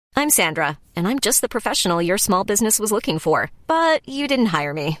I'm Sandra, and I'm just the professional your small business was looking for. But you didn't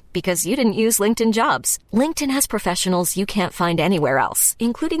hire me because you didn't use LinkedIn Jobs. LinkedIn has professionals you can't find anywhere else,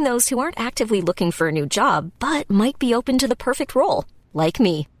 including those who aren't actively looking for a new job, but might be open to the perfect role, like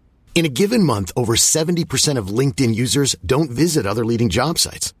me. In a given month, over 70% of LinkedIn users don't visit other leading job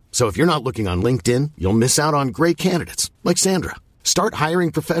sites. So if you're not looking on LinkedIn, you'll miss out on great candidates like Sandra. Start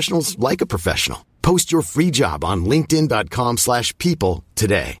hiring professionals like a professional. Post your free job on linkedin.com/people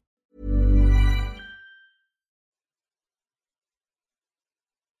today.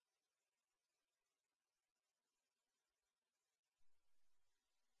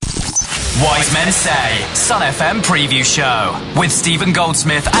 Wise Men Say, Sun FM Preview Show with Stephen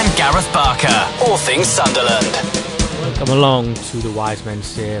Goldsmith and Gareth Barker. All things Sunderland. Welcome along to the Wise Men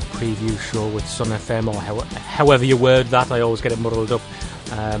Say Preview Show with Sun FM, or however you word that. I always get it muddled up.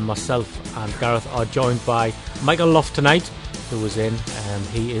 Myself and Gareth are joined by Michael Loft tonight, who was in.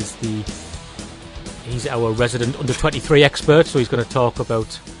 He's our resident under-23 expert, so he's going to talk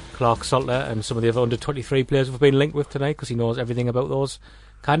about Clark Salter and some of the other under-23 players we've been linked with tonight, because he knows everything about those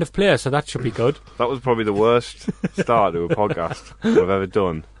kind of players, so that should be good. That was probably the worst start to a podcast I've ever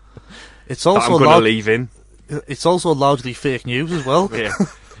done. It's also I'm going to leave in. It's also largely fake news as well. Yeah,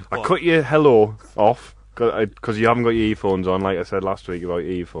 I cut your hello off because you haven't got your earphones on, like I said last week about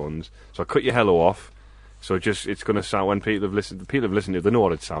your earphones. So I cut your hello off. So it's going to sound, when people have listened to it, they know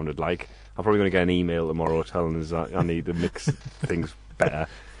what it sounded like. I'm probably going to get an email tomorrow telling us that I need to mix things better.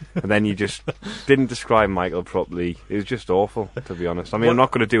 And then you just didn't describe Michael properly. It was just awful, to be honest. I mean, I'm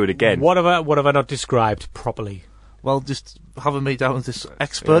not going to do it again. What have I not described properly? Well, just having me down as this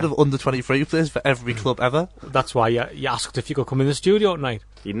expert of under-23 players for every club ever. That's why you asked if you could come in the studio tonight.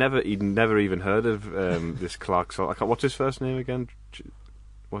 He'd never even heard of this Clark Salter. What's his first name again?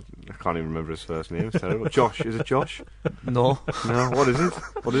 I can't even remember his first name. It's terrible. Josh. Is it Josh? No. No, what is it?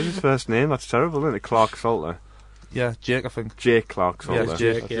 What is his first name? That's terrible, isn't it? Clark Salter. Yeah, Jake, I think. Jake Clark Salter.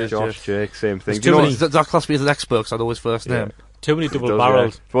 Jake, yeah, Josh, Jake, same thing. That class me as an expert because I know his first name. Too many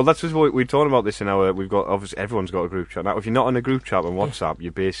double-barreled. Yeah. Well, that's just what we're talking about this in our... We've got, obviously, everyone's got a group chat. Now, if you're not in a group chat on WhatsApp,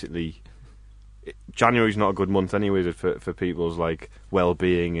 you're basically... January's not a good month anyway for people's, like,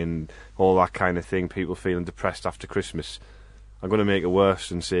 well-being and all that kind of thing. People feeling depressed after Christmas. I'm going to make it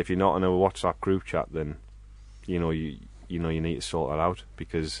worse and say if you're not in a WhatsApp group chat, then, you need to sort that out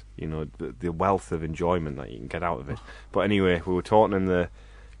because, the wealth of enjoyment that you can get out of it. But anyway, we were talking in the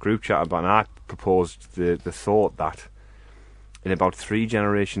group chat about, and I proposed the thought that in about 3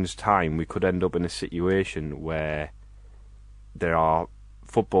 generations' time, we could end up in a situation where there are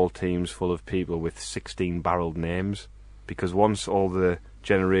football teams full of people with 16-barreled names, because once all the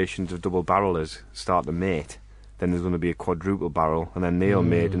generations of double-barrelers start to mate, then there's going to be a quadruple barrel, and then they'll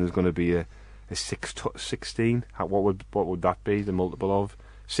mate, and there's going to be a 16. What would that be? The multiple of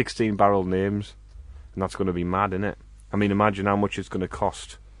 16-barrel names, and that's going to be mad, isn't it? I mean, imagine how much it's going to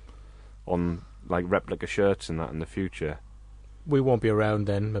cost on like replica shirts and that in the future. We won't be around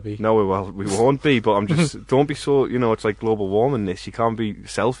then, maybe. No, we won't be. But I'm just don't be so. It's like global warming. You can't be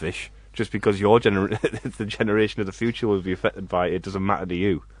selfish just because your the generation of the future will be affected by it. It doesn't matter to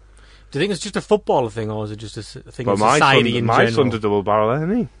you. Do you think it's just a football thing, or is it just a thing of society in general? My son's a double barrel,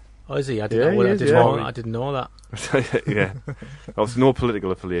 isn't he? Oh, is he? I didn't know that. Yeah. There's no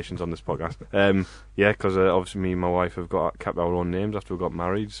political affiliations on this podcast. Because obviously me and my wife have kept our own names after we got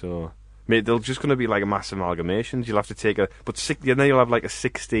married, so... Mate, they're just going to be like a mass amalgamations. You'll have to take then you'll have like a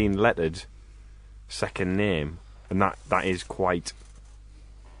 16-lettered second name, and that is quite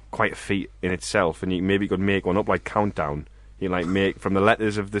a feat in itself, and you could make one up like Countdown. You like make from the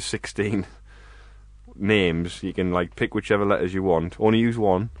letters of the 16 names, you can like pick whichever letters you want, only use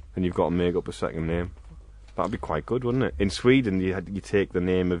one, and you've got to make up a second name. That'd be quite good, wouldn't it? In Sweden, you take the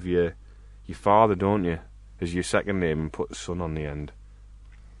name of your father, don't you, as your second name, and put son on the end.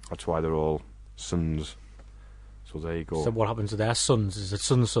 That's why they're all sons. So there you go. So what happens to their sons? Is it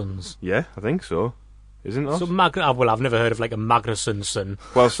sons? Yeah, I think so. Isn't it? So I've never heard of like a Magnusson son.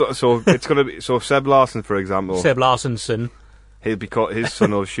 Well, so it's going to be Seb Larsson, for example. Seb Larsson's son. He'll be called, his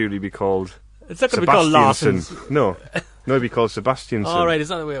son will surely be called. It's not going to be called Larsson. No, he'll be called Sebastianson. Oh, right, is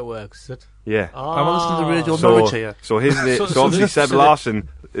that the way it works? Is it? Yeah. I'm listening to the Radio Norwich here. So his name, so obviously Seb Larsson,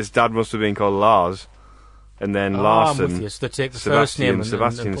 his dad must have been called Lars, and then Larsson. I'm with you. So they take the first name and put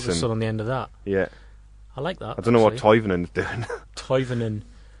the son son on the end of that. Yeah. I like that. I don't know what Toivonen is doing. Toivonen.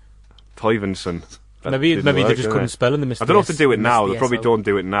 Maybe they just couldn't spell and they missed. I don't know if they do it now. They probably SL. don't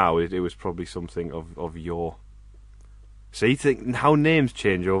do it now. It was probably something of your. See, think how names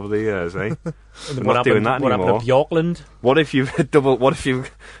change over the years, eh? They're not doing that anymore. What happened to Bjorkland? What if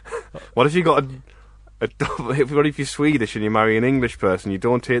you got if you're Swedish and you marry an English person, you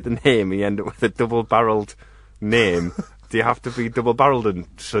don't take the name and you end up with a double-barrelled name. Do you have to be double-barrelled and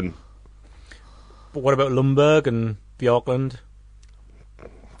son? But what about Lundberg and Björklund?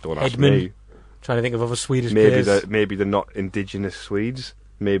 Don't ask Edmund? me. Trying to think of other Swedish players. Maybe they're not indigenous Swedes.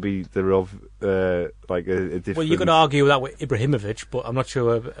 Maybe they're of like a different... Well, you could argue that with Ibrahimovic, but I'm not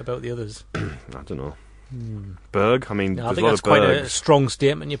sure about the others. I don't know. Berg, I mean, No, I there's think a lot that's of quite Bergs. a strong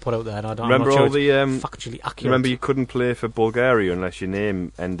statement you put out there. And Remember I'm not all sure the it's factually accurate. Remember, you couldn't play for Bulgaria unless your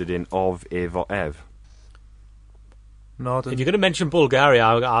name ended in Ov, Ev, or Ev. No, I If didn't. you're going to mention Bulgaria,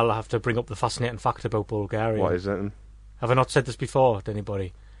 I'll have to bring up the fascinating fact about Bulgaria. What is it? Have I not said this before to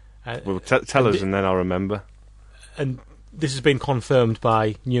anybody? Well, tell us and then I'll remember. And this has been confirmed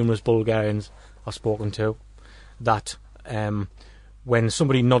by numerous Bulgarians I've spoken to, that when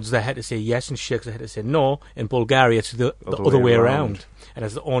somebody nods their head to say yes and shakes their head to say no, in Bulgaria it's the other way around. And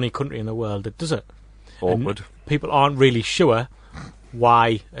it's the only country in the world that does it. Awkward. And people aren't really sure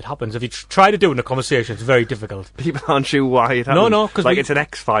why it happens. If you try to do it in a conversation, it's very difficult. People aren't sure why it happens. No, because it's an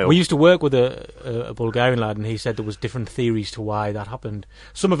X-file. We used to work with a Bulgarian lad, and he said there was different theories to why that happened.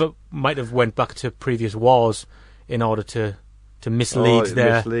 Some of it might have went back to previous wars in order to mislead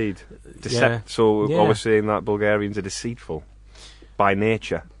mislead. Yeah. So Yeah. I was saying that Bulgarians are deceitful by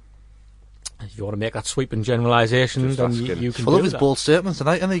nature. If you want to make that sweeping generalisation, Just then asking. you can Full do of his that. bold statements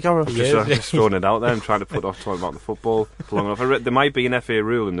tonight, isn't he, Gareth? Yeah. Just throwing it out there and trying to put off talking about the football for long enough. There might be an FA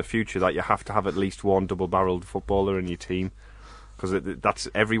rule in the future that you have to have at least one double-barrelled footballer in your team, because that's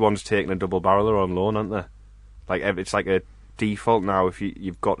everyone's taking a double-barreller on loan, aren't they? Like it's like a default now. If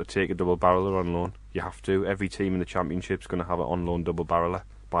you've got to take a double-barreller on loan, you have to. Every team in the Championship's going to have an on-loan double-barreller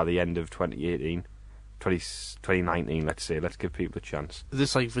by the end of 2019, let's say. Let's give people a chance. Is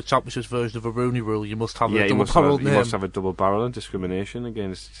this like the Championship's version of a Rooney rule? You must have Yeah, a you must double-barreled name. have a double barrel and discrimination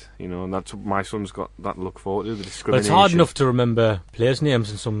against, and that's what my son's got that to look forward to, the But discrimination. it's hard enough to remember players' names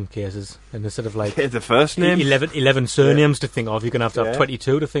in some cases, and instead of like Yeah, the first name. 11 surnames to think of, you're going to have Yeah.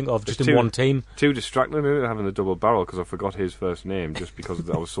 22 to think of just There's in two- one team. Too distracting, isn't it, having the double barrel, because I forgot his first name just because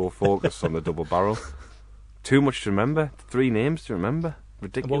I was so focused on the double barrel. Too much to remember. 3 names to remember.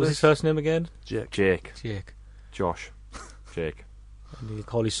 Ridiculous. And what was his first name again? Jake. Jake. Jake. Josh. Jake. And you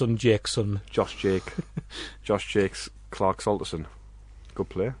call his son Jake's son. Josh Jake. Josh Jake's Clark Salterson. Good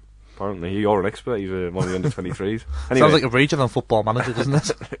player. Apparently, you're an expert. He's one of the under-23s. Anyway, Sounds like a regional football manager,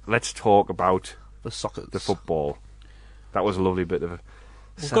 doesn't it? let's talk about The soccer. the football. That was a lovely bit of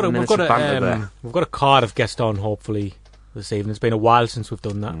We've got banter there. a Cardiff guest on hopefully this evening. It's been a while since we've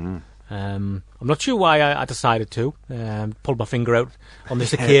done that. I'm not sure why I decided to pull my finger out on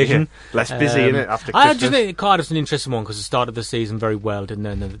this occasion. Less busy, innit, after I Christmas? just think Cardiff's an interesting one because it started the season very well, and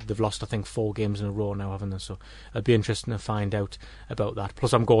then they've lost I think 4 games in a row now, haven't they? So it'll be interesting to find out about that.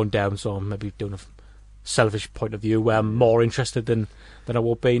 Plus I'm going down, so I'm maybe doing a selfish point of view where I'm more interested than I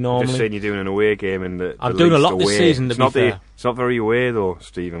would be normally. Just saying you're doing an away game in the I'm doing a least lot this away. season, to It's be not fair. It's not very away though,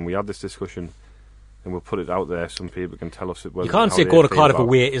 Stephen. We had this discussion, and we'll put it out there. Some people can tell us You can't say go to Cardiff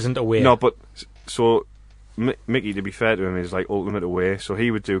away isn't away. No, but so Mickey, to be fair to him, is like ultimate away. So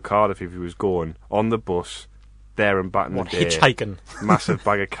he would do Cardiff if he was going on the bus there and back in What, the day. hitchhiking? Massive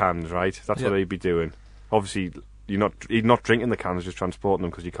bag of cans, right? That's what he'd be doing. Obviously, he's not drinking the cans, just transporting them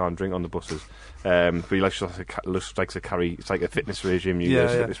because you can't drink on the buses. But he likes to carry. It's like a fitness regime.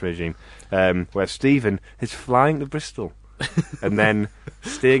 Fitness regime. Where Stephen is flying to Bristol and then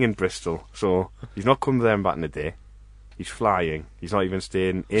staying in Bristol. So he's not coming there and back in the day. He's flying. He's not even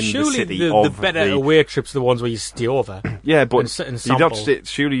staying in Surely the city the of better away trips are the ones where you stay over. Yeah, but and sit and you'd have sample. to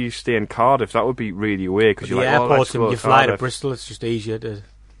surely you stay in Cardiff. That would be really away because The you're like, airport let's go and to you fly to Cardiff. Bristol, it's just easier to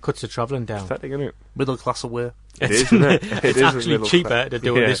cuts the travelling down. Pathetic, isn't it? Middle class away. It is, isn't it? It's is actually middle cheaper class. to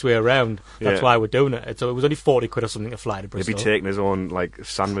do it this way around. That's Yeah. why we're doing it. So it was only 40 quid or something to fly to He'll Bristol. be taking his own like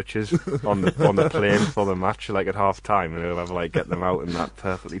sandwiches on the plane for the match, like at half time, and he'll have like get them out and that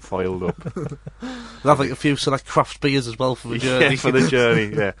perfectly foiled up. They'll have like a few select craft beers as well for the journey. Yeah, for the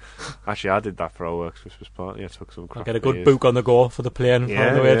journey. Yeah, actually, I did that for our works Christmas party. I took some craft Get a good beers. book on the go for the plane Yeah,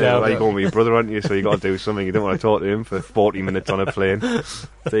 on the way down. Well, you're going with your brother, aren't you? So you got to do something. You don't want to talk to him for 40 minutes on a plane.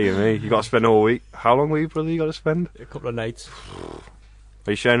 Dear me, you got to spend a whole week. How long were you, brother? You got to spend? A couple of nights.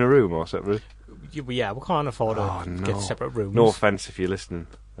 Are you sharing a room or separate? Yeah, we can't afford to get separate rooms. No offence if you're listening.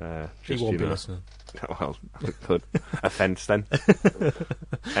 He won't be listening. Well, good. Offence then.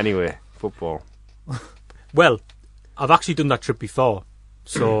 Anyway, football. Well, I've actually done that trip before,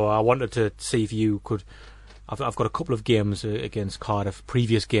 so I wanted to see if you could. I've got a couple of games against Cardiff,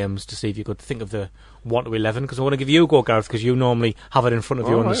 previous games, to see if you could think of the 1 to 11, because I want to give you a go, Gareth, because you normally have it in front of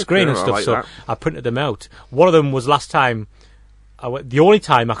you on the screen and I stuff, like so that. I printed them out. One of them was last time, the only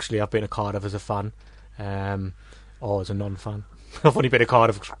time actually I've been to Cardiff as a fan, Or as a non-fan. I've only been to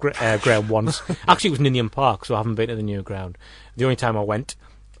Cardiff ground once. Actually, it was Ninian Park, so I haven't been to the new ground. The only time I went.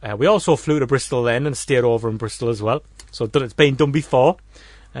 We also flew to Bristol then and stayed over in Bristol as well. So it's been done before.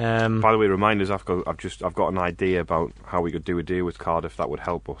 By the way, reminders. I've got an idea about how we could do a deal with Cardiff that would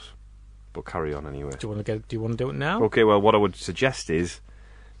help us. But carry on anyway. Do you want to do it now? Okay. Well, what I would suggest is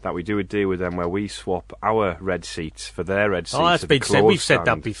that we do a deal with them where we swap our red seats for their red seats. Oh, that's been said. We've said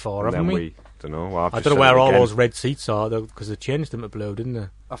that before, haven't we? Don't know. Well, I don't know where all those red seats are, though, because they changed them to blue, didn't they?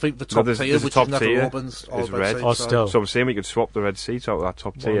 I think the top tier, which top never tier opens, is red. Oh, still. So I'm saying we could swap the red seats out of that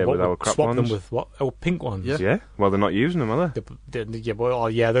top tier with our crap swap ones. Swap them with what? Oh, pink ones? Yeah. Well, they're not using them, are they? They're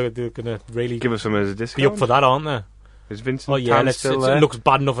going to really give us some as a discount. Be up for that, aren't they? Is Vincent Tan still there? It looks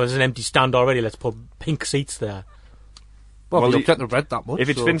bad enough as an empty stand already. Let's put pink seats there. Well, we don't get the red that much. If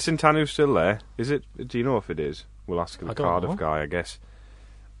it's Vincent Tan who's still there, is it? Do you know if it is? We'll ask the Cardiff guy, I guess.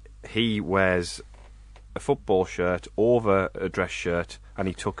 He wears a football shirt over a dress shirt and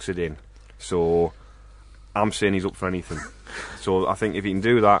he tucks it in. So I'm saying he's up for anything. So I think if he can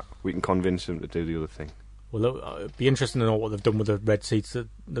do that, we can convince him to do the other thing. Well, it'd be interesting to know what they've done with the red seats that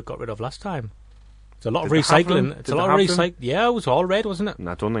they got rid of last time. It's a lot of recycling. It's a lot of recycling. Yeah, it was all red, wasn't it?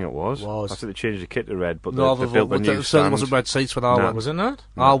 No, I don't think it was. I think they changed the kit to red, but no, they built the new stand. It certainly wasn't red seats when I went. Was it not?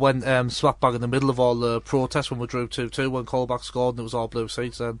 I went slap bang in the middle of all the protests when we drew 2-2 when Colback scored, and it was all blue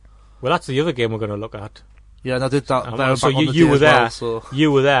seats then. Well, that's the other game we're going to look at. Yeah, and I did that. So you were there. So.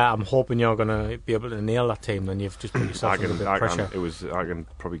 You were there. I'm hoping you're going to be able to nail that team. Then you've just put yourself under a bit of pressure. I can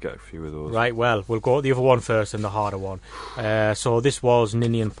probably get a few of those. Right. Well, we'll go at the other one first and the harder one. So this was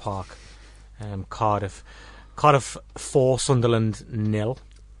Ninian Park, Cardiff. Cardiff 4, Sunderland 0.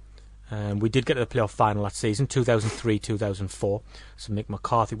 We did get to the playoff final that season, 2003-2004. So Mick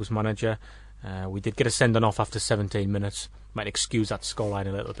McCarthy was manager. We did get a sending off after 17 minutes. Might excuse that scoreline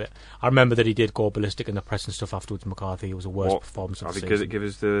a little bit. I remember that he did go ballistic in the press and stuff afterwards, McCarthy. It was the worst performance of the season. Give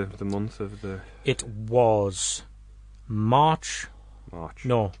us the month of the... It was March.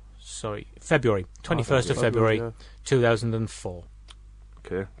 No, sorry. February. 21st of February, 2004. Okay.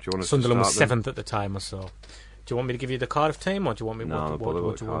 Do you want Sunderland was 7th at the time or so. Do you want me to give you the Cardiff team, or do you want me? No,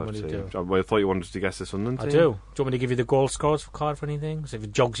 what do you want me to do? Well, I thought you wanted to guess the Sunderland team. I do. Do you want me to give you the goal scores for Cardiff or anything? So if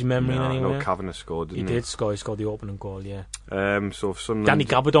it jogs your memory in any way? No, Kavanagh scored, didn't he? He did score. He scored the opening goal, yeah. So Sunderland... Danny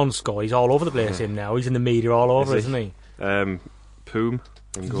Gabardon scored. He's all over the place him now. He's in the media all over, isn't he? Poom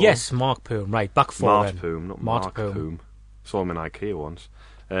in goal. Yes, Mark Poom. Right, back four then. Poom, not Mark Poom. Saw him in IKEA once.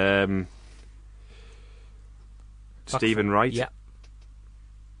 Stephen Wright. Yeah.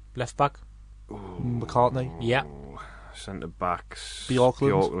 Left back. McCartney. Yeah. Centre backs.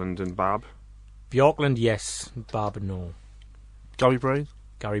 Bjorkland and Bab. Bjorkland, yes. Bab, no. Gary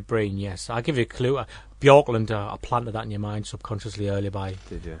Breen, yes. I'll give you a clue. Bjorkland, I planted that in your mind subconsciously earlier by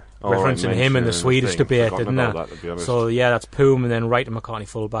referencing him in the Swedish debate, didn't I? So, yeah, that's Poom, and then Wright and McCartney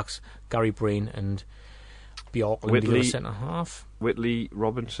fullbacks, Gary Breen and Bjorkland, the other centre half. Whitley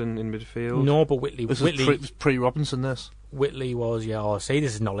Robinson in midfield. No, but Whitley was pre-Robinson, this. Whitley was, see,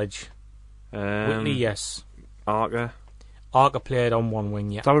 this is knowledge. Whitley, yes. Arker played on one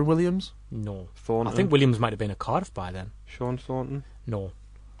wing, yeah. Darren Williams? No. Thornton? I think Williams might have been at Cardiff by then. Sean Thornton? No.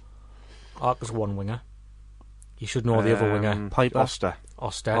 Arker's one winger. You should know the other winger. Piper? Oster.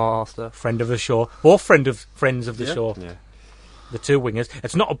 Oster. Friend of the show. Both friends of the show. Yeah. The two wingers.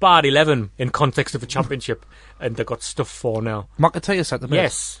 It's not a bad 11 in context of a championship, and they got stuff for now. McAteer centre mid?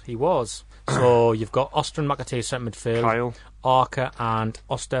 Yes, he was. So you've got Oster and McAteer centre midfield. Kyle. Arker and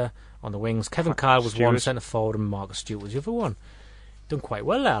Oster on the wings. Kevin Kyle was one centre forward, and Marcus Stewart was the other one. Done quite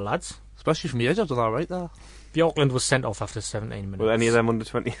well there, lads. Especially from the edge, I've done all right there. Bjorkland was sent off after 17 minutes. Well, any of them under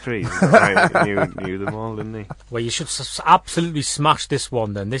 23s? knew them all, didn't he? Well, you should absolutely smash this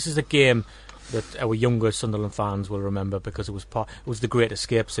one then. This is a game that our younger Sunderland fans will remember because it was the Great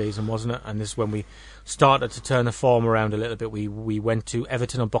Escape season, wasn't it? And this is when we started to turn the form around a little bit. We went to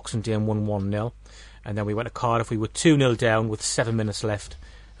Everton on Boxing Day and won 1-0. And then we went to Cardiff. We were 2-0 down with 7 minutes left.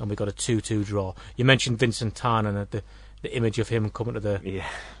 And we got a 2-2 draw. You mentioned Vincent Tan and the image of him coming to the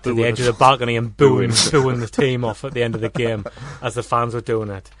edge of the balcony and booing the team off at the end of the game as the fans were doing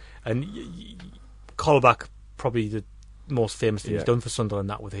it. And Colback, probably the most famous thing he's done for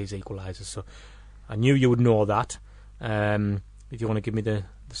Sunderland, that with his equalisers. So I knew you would know that. If you want to give me the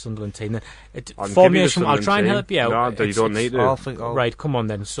Sunderland team, then formation, I'll try and help you out. No, you don't need to. Right, come on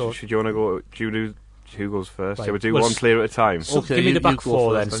then. So should you want to go? Do you do who goes first? Right. Shall we do one player at a time? So give me the back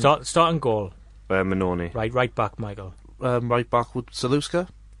four then. Start and goal. Manoni. Right back, Michael. Right back with Zaluska.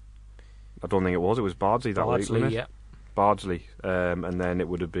 I don't think it was. It was Bardsley that week, wasn't it? Yeah. Bardsley, and then it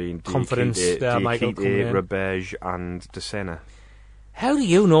would have been Confidence there, Michael. Rabej and De Sena. How do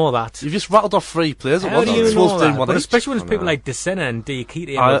you know that? You've just rattled off 3 players. How do you know that? But each. especially when it's people like Desena and Diakite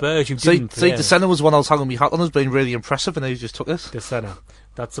and Roberge who didn't play. Desena was one I was hanging my hat on as being really impressive, and he just took this. Desena.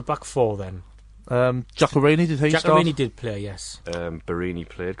 That's a back 4 then. Giacorini, did he start? Giacorini did play, yes. Barini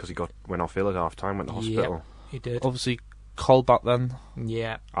played because he went off ill at half time, went to hospital. Yep, he did. Obviously, Colback then.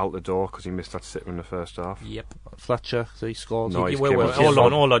 Yeah. Out the door because he missed that sitter in the first half. Yep. Fletcher, so he scored. No,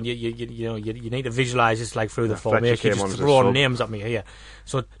 hold on. You need to visualise this like through the formation. You're just throwing names at me here.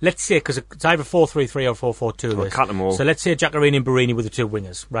 So let's say, because it's either 4-3-3 or 4-4-2. Well, cut them all. So let's say Giacorini and Barini were the 2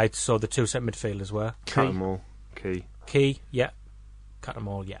 wingers, right? So the 2 centre midfielders were Cut them all. Key, yeah. Cut them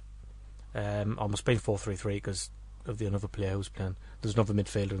all, yeah. I must be 4-3-3 because of the another player who's playing. There's another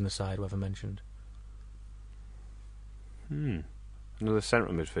midfielder on the side whoever mentioned. Another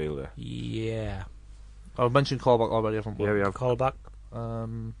central midfielder. Yeah. I've mentioned Colback already, haven't we? Yeah, we have. Colback.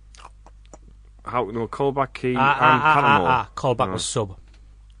 Colback, Key, and Panama. Colback was sub.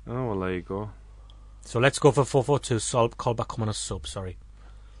 Oh, well, there you go. So let's go for 4-4-2. Colback come on as sub, sorry.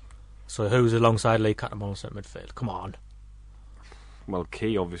 So who's alongside Lee Cattermole in centre midfield? Come on. Well,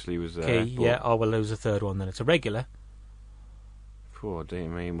 Key obviously was there. Key, yeah. Oh, well, who's the third one then? It's a regular. Poor dear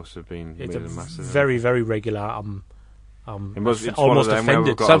me, he must have been It's made a massive. very, very regular. It's almost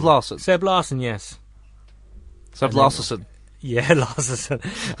offended. Seb Larsson. Seb Larsson, yes. Seb Larsson. Yeah, Larsson.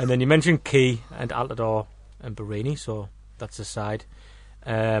 And then you mentioned Key and Altidore and Barini, so that's a side.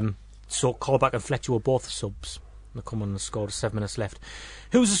 So Colback and Fletcher were both subs. They come on and scored 7 minutes left.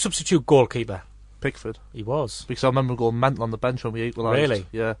 Who was the substitute goalkeeper? Pickford. He was. Because I remember going mental on the bench when we equalised. Really?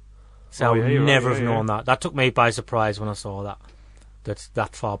 Yeah. So I would never have known that. That took me by surprise when I saw that.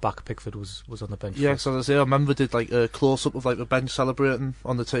 That far back Pickford was on the bench. Yeah, so as I say, I remember did like a close up of like the bench celebrating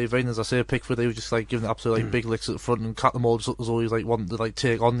on the TV, and as I say, Pickford, he was just like giving absolute like big licks at the front, and Cattermole just looked as though he was like wanting to like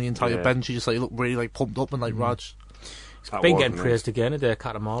take on the entire bench. He just like looked really like pumped up and like Raj. He's been getting praised again at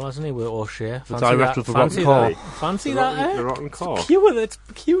Cattermole, hasn't he? With O'Shea. The director of the Rotten Core. Fancy that? The Rotten Core. It's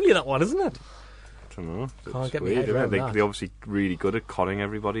peculiar, that one, isn't it? I don't know. Can't get weird, my head around that. They're obviously really good at conning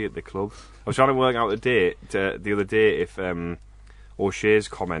everybody at the club. I was trying to work out the other day if O'Shea's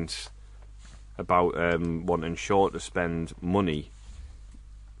comments about wanting Shaw to spend money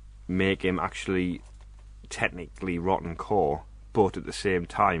make him actually technically rotten core, but at the same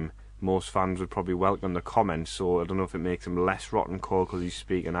time most fans would probably welcome the comments, so I don't know if it makes him less rotten core because he's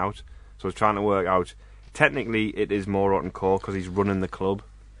speaking out. So I was trying to work out, technically it is more rotten core because he's running the club,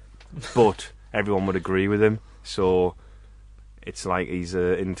 but everyone would agree with him, so it's like he's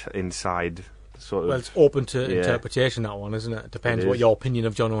inside sort of. Well, it's open to interpretation, that one, isn't it? It depends what your opinion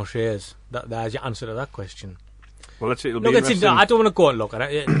of John O'Shea is. There's your answer to that question. Well, it'll be interesting. I don't want to go and look at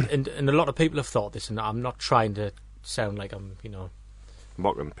it, and a lot of people have thought this, and I'm not trying to sound like I'm,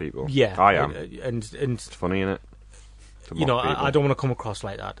 mocking people. Yeah, I am. And it's funny, isn't it? I don't want to come across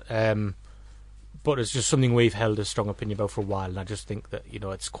like that. But it's just something we've held a strong opinion about for a while, and I just think that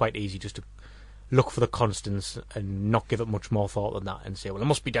it's quite easy just to look for the constants and not give it much more thought than that, and say, well, it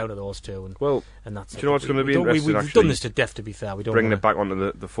must be down to those two. And that's do you know what's going to be interesting? We've done this to death. To be fair, we don't bring it back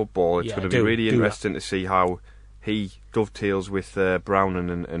onto the football. It's going to be really interesting to see how he dovetails with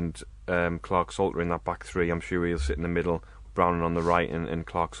Browning and Clark Salter in that back three. I'm sure he'll sit in the middle, Browning on the right, and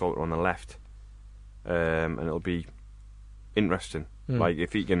Clark Salter on the left, and it'll be interesting. Like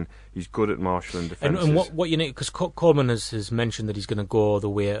if he's good at marshalling defences. And what you need, because Coleman has mentioned that he's going to go the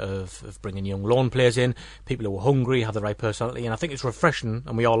way of bringing young loan players in, people who are hungry, have the right personality, and I think it's refreshing,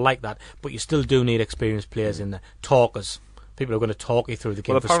 and we all like that. But you still do need experienced players in there, talkers, people who are going to talk you through the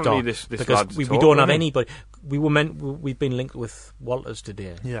game for start. This because we don't have anybody. We've been linked with Walters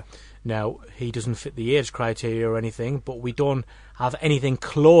today. Yeah. Now he doesn't fit the age criteria or anything, but we don't have anything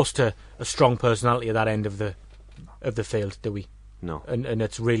close to a strong personality at that end of the field, do we? No. And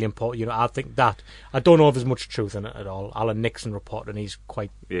it's really important. I think that I don't know if there's much truth in it at all. Alan Nixon reported, and he's quite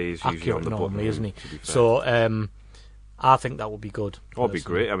he's accurate normally, isn't he? So I think that would be good. Oh, it'd be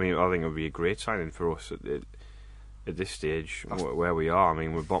great. I mean, I think it would be a great signing for us at this stage where we are. I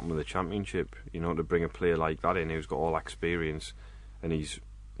mean, we're bottom of the championship. To bring a player like that in who's got all experience, and he's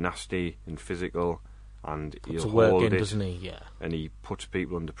nasty and physical, and he'll hold it, doesn't he? Yeah. And he puts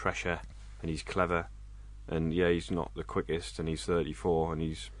people under pressure, and he's clever. And he's not the quickest, and he's 34, and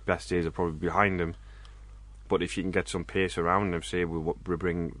his best days are probably behind him. But if you can get some pace around him, say we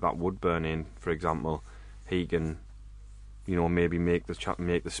bring that Woodburn in, for example, he can, maybe make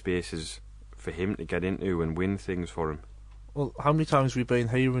the spaces for him to get into and win things for him. Well, how many times have we been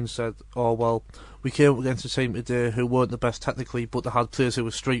here and said, oh, well, we came up against a team today who weren't the best technically, but they had players who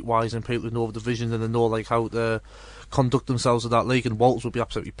were streetwise and people who know the division and they know like how to conduct themselves in that league, and Walters would be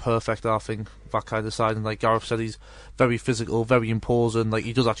absolutely perfect, I think, that kind of side. And like Gareth said, he's very physical, very imposing, like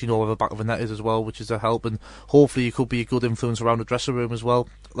he does actually know where the back of the net is as well, which is a help, and hopefully he could be a good influence around the dressing room as well.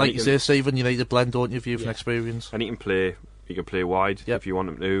 Like you say, Stephen, you need a blend, don't you, of youth and experience. And he can play wide if you want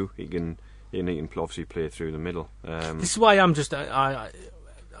him to. He can obviously play through the middle. This is why I'm just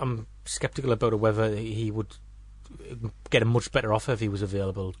I'm sceptical about whether he would get a much better offer if he was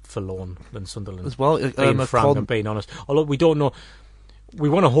available for loan than Sunderland. As well, being frank and being honest. Although we don't know, we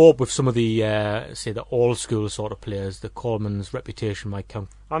want to hope with some of the say the old school sort of players, that Coleman's reputation might count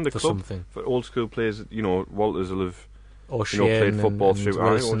and the for club, something. For old school players, Walters will have O'Shea played football through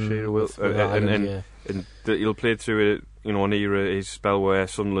O'Shea and he'll play through an era, his spell where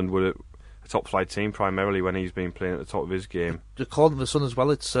Sunderland were a top flight team primarily when he's been playing at the top of his game. According to the Sun as well,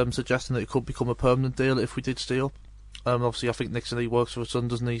 it's suggesting that it could become a permanent deal if we did steal. Obviously, I think Nixon, he works for the Sun,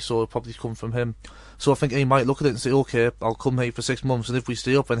 doesn't he? So it'll probably come from him. So I think he might look at it and say, okay, I'll come here for 6 months, and if we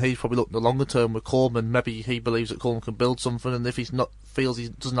steal, then he's probably looking at the longer term with Coleman. Maybe he believes that Coleman can build something, and if feels he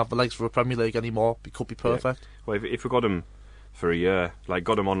doesn't have the legs for a Premier League anymore, he could be perfect. Yeah. Well, if we got him for a year, like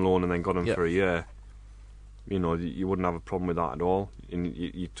got him on loan and then got him for a year, you wouldn't have a problem with that at all. And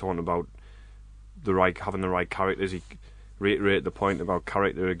you're talking about having the right characters. He reiterated the point about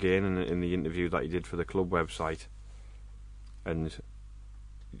character again in the interview that he did for the club website, and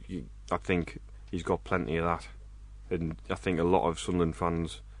I think he's got plenty of that. And I think a lot of Sunderland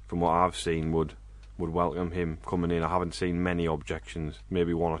fans, from what I've seen, would welcome him coming in. I haven't seen many objections,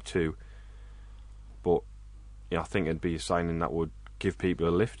 maybe one or two, but I think it'd be a signing that would give people a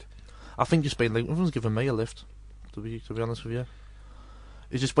lift. I think just being linked with him's given me a lift, to be honest with you.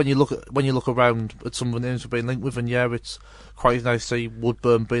 It's just when you look around at some of the names we've been linked with, and it's quite nice to see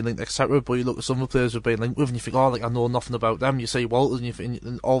Woodburn being linked, etc. But you look at some of the players we've been linked with, and you think, I know nothing about them. You see Walters,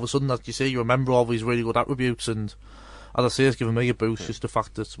 and all of a sudden, like you say, you remember all these really good attributes, and as I say, it's given me a boost, just the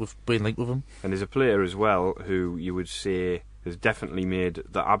fact that we've been linked with him. And there's a player as well who you would say has definitely made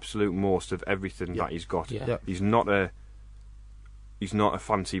the absolute most of everything that he's got. Yeah. He's not a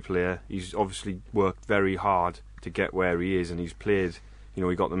fancy player. He's obviously worked very hard to get where he is, and he's played.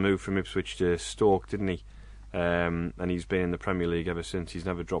 He got the move from Ipswich to Stoke, didn't he? And he's been in the Premier League ever since. He's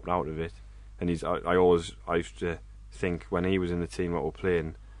never dropped out of it. And I used to think when he was in the team that we're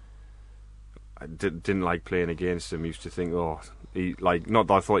playing, I didn't like playing against him. I used to think, not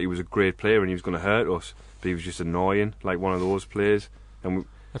that I thought he was a great player and he was going to hurt us, but he was just annoying, like one of those players. And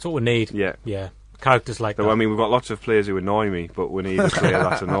that's what we need. Yeah. Characters like that. I mean, we've got lots of players who annoy me, but we need a player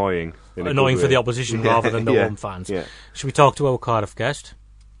that's annoying. Annoying for the opposition rather than the home fans. Yeah. Should we talk to our Cardiff guest?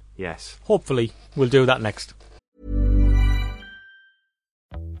 Yes. Hopefully, we'll do that next.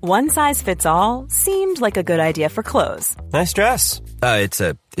 One size fits all seemed like a good idea for clothes. Nice dress. It's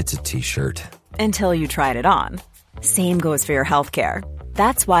a t-shirt. Until you tried it on. Same goes for your healthcare.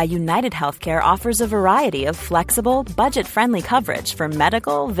 That's why United Healthcare offers a variety of flexible, budget-friendly coverage for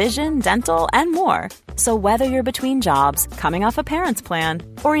medical, vision, dental, and more. So whether you're between jobs, coming off a parent's plan,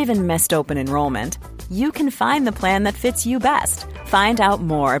 or even missed open enrollment, you can find the plan that fits you best. Find out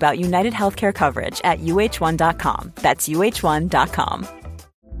more about United Healthcare coverage at UH1.com. That's UH1.com.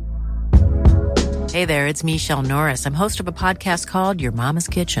 Hey there, it's Michelle Norris. I'm host of a podcast called Your Mama's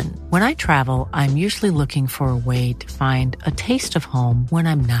Kitchen. When I travel, I'm usually looking for a way to find a taste of home when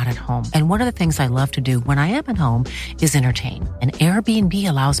I'm not at home. And one of the things I love to do when I am at home is entertain. And Airbnb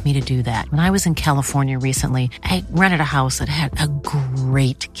allows me to do that. When I was in California recently, I rented a house that had a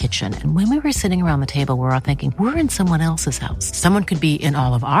great kitchen. And when we were sitting around the table, we were all thinking, we're in someone else's house. Someone could be in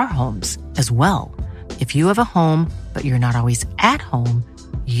all of our homes as well. If you have a home, but you're not always at home,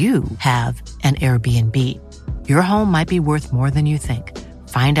 you have an Airbnb. Your home might be worth more than you think.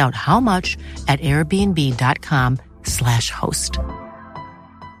 Find out how much at airbnb.com/host.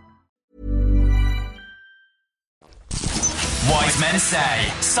 Wise Men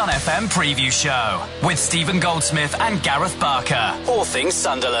Say, Sun FM Preview Show with Stephen Goldsmith and Gareth Barker. All things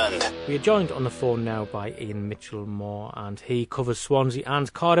Sunderland. We are joined on the phone now by Ian Mitchell-Moore, and he covers Swansea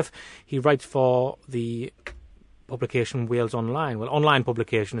and Cardiff. He writes for the publication Wales Online. Well, online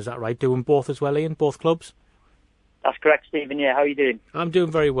publication, is that right? Doing both as well, Ian? Both clubs? That's correct, Stephen. Yeah, how are you doing? I'm doing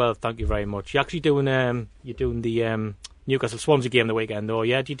very well, thank you very much. You're actually doing the Newcastle Swansea game the weekend, though.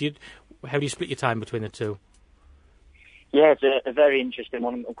 Yeah, how do you split your time between the two? Yeah, it's a very interesting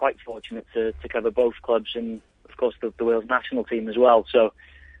one. I'm quite fortunate to cover both clubs and, of course, the Wales national team as well. So,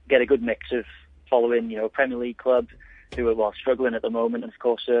 get a good mix of following, a Premier League club who are struggling at the moment, and of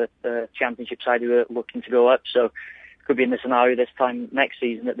course a Championship side who are looking to go up. So could be in the scenario this time next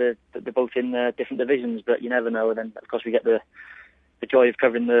season that they're both in different divisions, but you never know. And then, of course, we get the joy of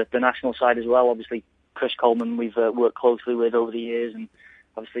covering the national side as well. Obviously, Chris Coleman we've worked closely with over the years, and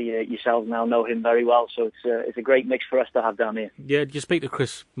obviously yourselves now know him very well. So it's a great mix for us to have down here. Yeah, do you speak to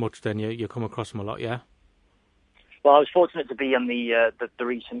Chris much then? You come across him a lot, yeah? Well, I was fortunate to be on the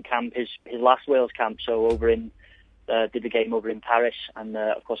recent camp, his last Wales camp, so did the game over in Paris, and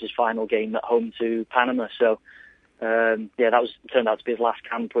of course his final game at home to Panama. So that turned out to be his last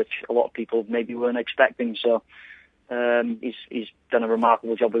camp, which a lot of people maybe weren't expecting. So he's done a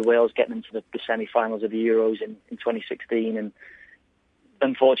remarkable job with Wales, getting into the semi-finals of the Euros in 2016, and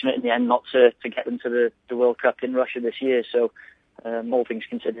unfortunate in the end not to get them to the World Cup in Russia this year. So all things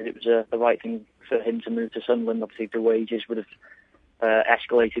considered, it was the right thing for him to move to Sunderland. Obviously the wages would have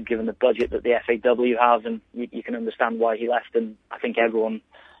escalated given the budget that the FAW have, and you can understand why he left, and I think everyone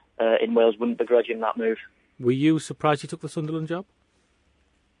in Wales wouldn't begrudge him that move. Were you surprised he took the Sunderland job?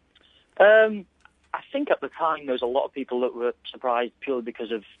 I think at the time there was a lot of people that were surprised purely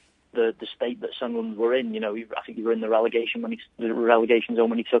because of the state that Sunderland were in. I think you were in the relegation zone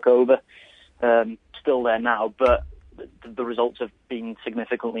when he took over. Still there now, but the results have been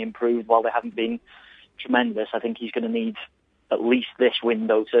significantly improved. While they haven't been tremendous, I think he's going to need at least this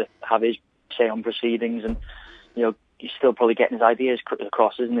window to have his say on proceedings, and he's still probably getting his ideas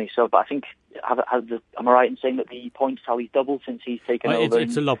across, isn't he? So, but I think, am I right in saying that the points tally's doubled since he's taken over?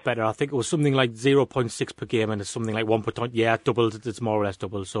 It's a lot better. I think it was something like 0.6 per game, and it's something like 1. Yeah, doubled. It's more or less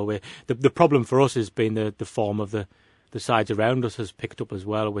doubled. So the problem for us has been the form of the sides around us has picked up as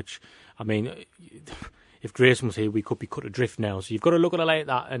well. Which, I mean, if Grayson was here, we could be cut adrift now. So you've got to look at it like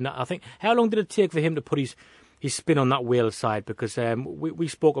that. And I think, how long did it take for him to put his spin on that Wales side? Because we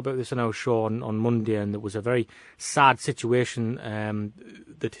spoke about this on our show on Monday, and it was a very sad situation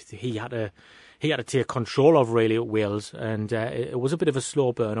that he had to take control of really at Wales, and it was a bit of a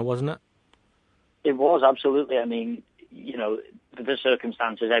slow burner, wasn't it? It was, absolutely. I mean, the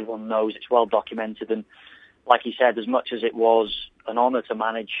circumstances, everyone knows, it's well documented, and like he said, as much as it was an honour to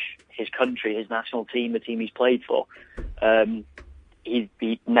manage his country, his national team, the team he's played for,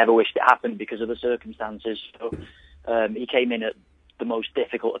 he never wished it happened because of the circumstances. So he came in at the most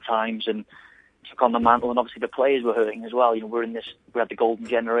difficult of times and took on the mantle, and obviously the players were hurting as well. We had the golden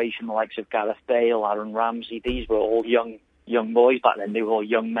generation, the likes of Gareth Bale, Aaron Ramsey. These were all young boys back then. They were all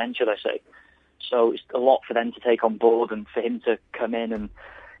young men, should I say. So it's a lot for them to take on board, and for him to come in, and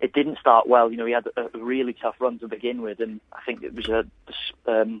it didn't start well. He had a really tough run to begin with, and I think it was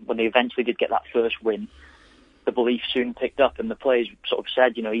when they eventually did get that first win, the belief soon picked up, and the players sort of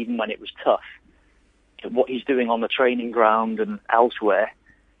said, even when it was tough, what he's doing on the training ground and elsewhere,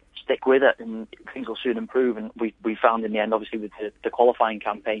 stick with it and things will soon improve. And we found in the end, obviously with the qualifying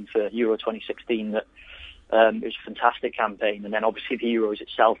campaign for Euro 2016, that it was a fantastic campaign. And then obviously the Euros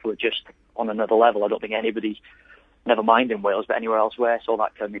itself were just on another level. I don't think anybody, never mind in Wales, but anywhere elsewhere, saw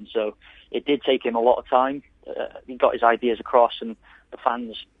that coming. So it did take him a lot of time. He got his ideas across, and the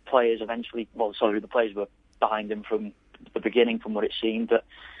players the players were behind him from the beginning, from what it seemed. But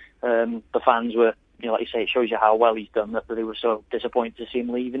the fans were, like you say, it shows you how well he's done, that they were so disappointed to see him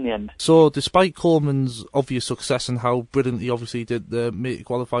leave in the end. So, despite Coleman's obvious success and how brilliantly obviously did make it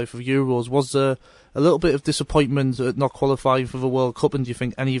qualify for the Euros, was there a little bit of disappointment at not qualifying for the World Cup, and do you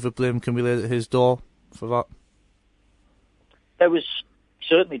think any of the blame can be laid at his door for that? There was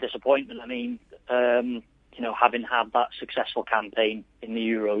certainly disappointment. I mean, having had that successful campaign in the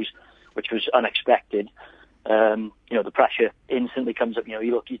Euros, which was unexpected, the pressure instantly comes up.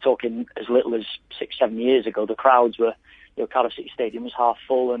 You're talking as little as 6-7 years ago, the crowds were, Cardiff City Stadium was half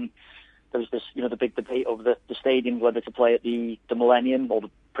full, and there was this, the big debate over the stadium, whether to play at the Millennium or the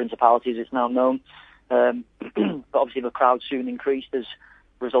Principality as it's now known. But obviously the crowd soon increased as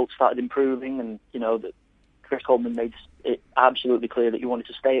results started improving, and, that Chris Coleman made it absolutely clear that he wanted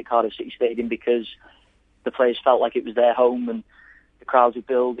to stay at Cardiff City Stadium because the players felt like it was their home, and the crowds were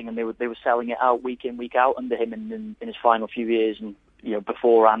building, and they were selling it out week in, week out under him in his final few years, and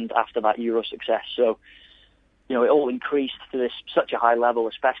before and after that Euro success. So it all increased to such a high level,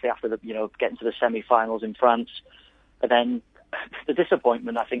 especially after getting to the semi-finals in France. And then the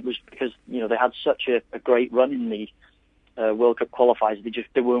disappointment, I think, was because they had such a great run in the World Cup qualifiers.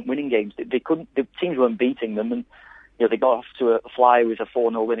 They weren't winning games. The teams weren't beating them, and they got off to a flyer with a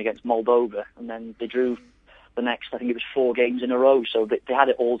 4-0 win against Moldova, and then they drew the next, I think it was 4 games in a row. So they had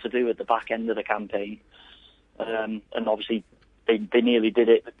it all to do at the back end of the campaign. And obviously they nearly did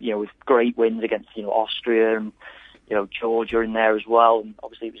it, with great wins against, Austria and, Georgia in there as well. And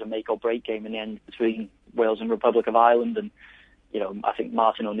obviously it was a make or break game in the end between Wales and Republic of Ireland. And, I think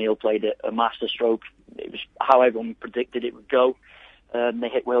Martin O'Neill played a masterstroke, it was how everyone predicted it would go. They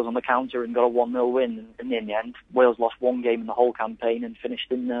hit Wales on the counter and got a 1-0 win. And in the end, Wales lost one game in the whole campaign and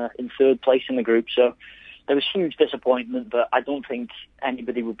finished in third place in the group. So there was huge disappointment, but I don't think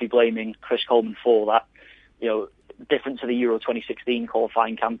anybody would be blaming Chris Coleman for that. Different to the Euro 2016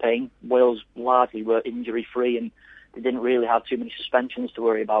 qualifying campaign, Wales largely were injury-free and they didn't really have too many suspensions to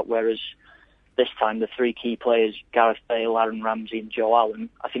worry about, whereas this time the three key players, Gareth Bale, Aaron Ramsey and Joe Allen,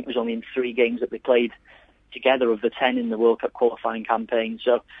 I think it was only in 3 games that they played together of the 10 in the World Cup qualifying campaign.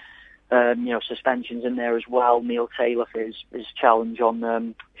 So, suspensions in there as well. Neil Taylor for his challenge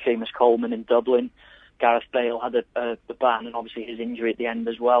on Seamus Coleman in Dublin. Gareth Bale had a ban and obviously his injury at the end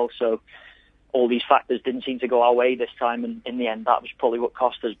as well. So all these factors didn't seem to go our way this time, and in the end that was probably what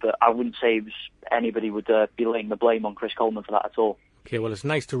cost us. But I wouldn't say anybody would be laying the blame on Chris Coleman for that at all. Okay, well, it's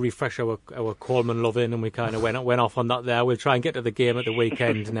nice to refresh our Coleman loving, and we kind of went off on that there. We'll try and get to the game at the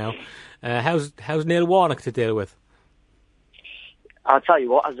weekend now. How's Neil Warnock to deal with? I'll tell you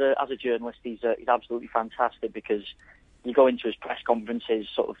what, as a journalist, he's absolutely fantastic, because you go into his press conferences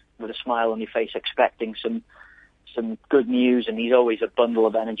sort of with a smile on your face, expecting some good news, and he's always a bundle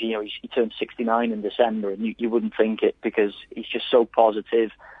of energy. He turned 69 in December, and you wouldn't think it, because he's just so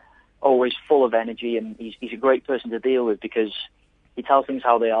positive, always full of energy, and he's a great person to deal with, because he tells things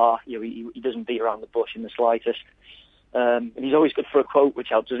how they are. He doesn't beat around the bush in the slightest. And he's always good for a quote, which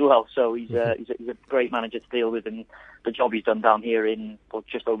helps as well. So he's a great manager to deal with, and the job he's done down here in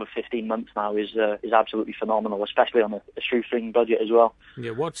just over 15 months now is absolutely phenomenal, especially on a shoestring budget as well.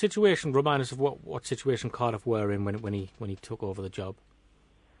 Yeah, what situation? Remind us of what situation Cardiff were in when he took over the job.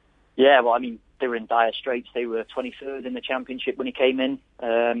 Yeah, well, I mean, they were in dire straits. They were 23rd in the Championship when he came in.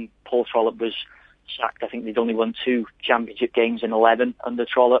 Paul Trollope was sacked. I think they'd only won 2 Championship games in 11 under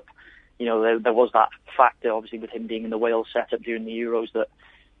Trollope. There was that factor, obviously, with him being in the Wales setup during the Euros, that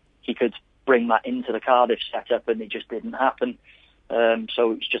he could bring that into the Cardiff setup, and it just didn't happen.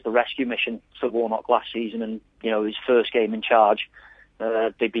 So it was just a rescue mission for Warnock last season, and his first game in charge,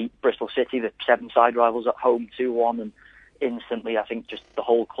 they beat Bristol City, the 7-side rivals, at home 2-1, and instantly, I think just the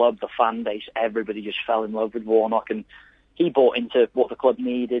whole club, the fan base, everybody just fell in love with Warnock, and he bought into what the club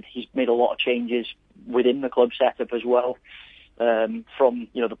needed. He's made a lot of changes within the club setup as well. From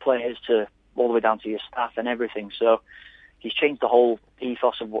the players to all the way down to your staff and everything. So he's changed the whole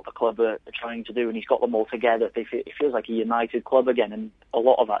ethos of what the club are trying to do, and he's got them all together. It feels like a united club again, and a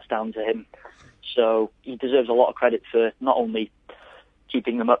lot of that's down to him. So he deserves a lot of credit for not only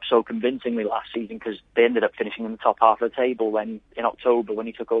keeping them up so convincingly last season, because they ended up finishing in the top half of the table when in October when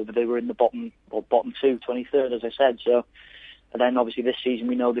he took over they were in the bottom 2, 23rd, as I said. So, and then obviously this season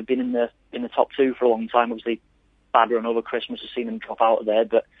we know they've been in the top 2 for a long time. Obviously, bad run over Christmas has seen them drop out of there,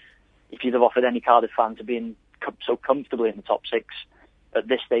 but if you'd have offered any Cardiff fan to be so comfortably in the top 6 at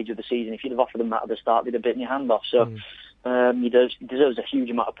this stage of the season, if you'd have offered them that at the start, they'd have bitten your hand off. So he deserves a huge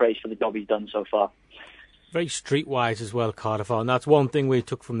amount of praise for the job he's done so far. Very streetwise as well, Cardiff are, and that's one thing we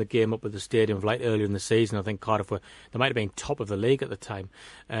took from the game up at the Stadium of Light earlier in the season. I think Cardiff they might have been top of the league at the time,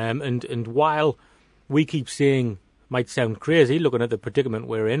 and while we keep seeing, might sound crazy looking at the predicament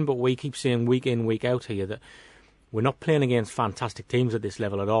we're in, but we keep seeing week in, week out here that we're not playing against fantastic teams at this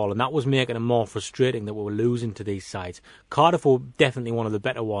level at all, and that was making it more frustrating that we were losing to these sides. Cardiff were definitely one of the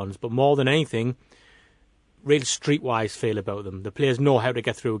better ones, but more than anything, real streetwise feel about them. The players know how to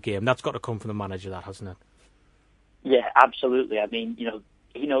get through a game. That's got to come from the manager, that, hasn't it? Yeah, absolutely. I mean,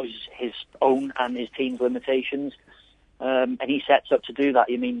 he knows his own and his team's limitations, and he sets up to do that.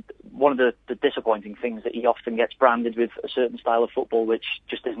 I mean, one of the disappointing things that he often gets branded with a certain style of football, which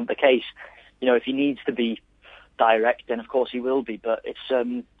just isn't the case. If he needs to be direct, then of course he will be, but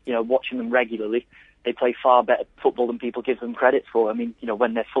it's watching them regularly, they play far better football than people give them credit for. I mean,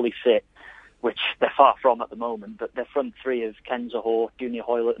 when they're fully fit, which they're far from at the moment, but their front 3 of Ken Zahor, Junior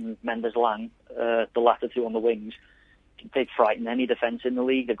Hoylett and Mendes Lang, the latter 2 on the wings, they frighten any defence in the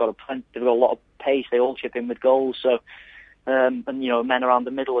league. They've got a lot of pace, they all chip in with goals, so and men around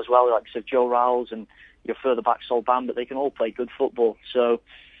the middle as well, like Joe Rowles and your further back Sol Bamba, they can all play good football. So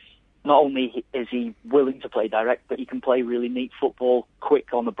not only is he willing to play direct, but he can play really neat football,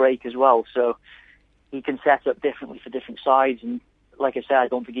 quick on the break as well. So he can set up differently for different sides. And like I said, I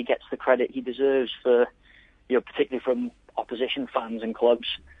don't think he gets the credit he deserves for, particularly from opposition fans and clubs,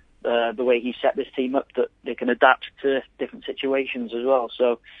 the way he set this team up, that they can adapt to different situations as well.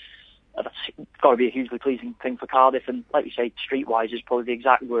 So that's got to be a hugely pleasing thing for Cardiff. And like you say, streetwise is probably the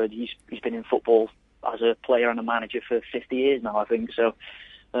exact word. He's been in football as a player and a manager for 50 years now, I think. So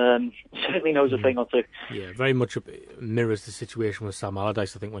certainly knows a thing or two. Yeah, very much mirrors the situation with Sam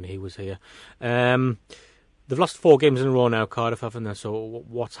Allardyce, I think, when he was here. They've lost 4 games in a row now, Cardiff, haven't they? So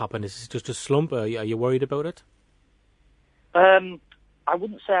what's happened? Is it just a slump? Are you worried about it? I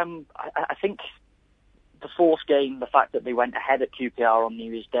wouldn't say I think the fourth game, the fact that they went ahead at QPR on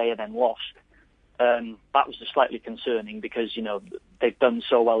New Year's Day and then lost, that was just slightly concerning because, they've done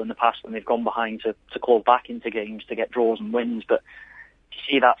so well in the past when they've gone behind to claw back into games to get draws and wins. But to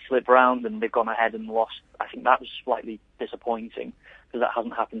see that flip round and they've gone ahead and lost, I think that was slightly disappointing because that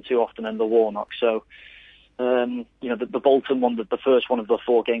hasn't happened too often under Warnock. So, the Bolton one, the first one of the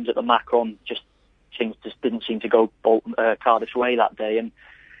 4 games at the Macron, just didn't seem to go Cardiff's way that day. And,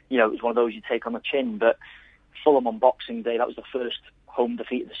 it was one of those you take on the chin. But Fulham on Boxing Day, that was the first home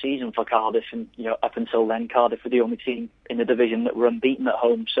defeat of the season for Cardiff. And, up until then, Cardiff were the only team in the division that were unbeaten at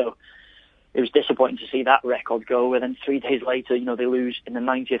home. So it was disappointing to see that record go. And then 3 days later, they lose in the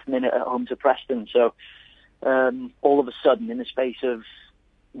 90th minute at home to Preston. So all of a sudden, in the space of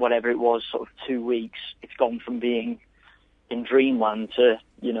whatever it was, sort of 2 weeks, it's gone from being in dreamland to,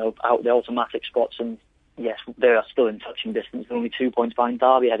 out the automatic spots. And yes, they are still in touching distance. They're only 2 points behind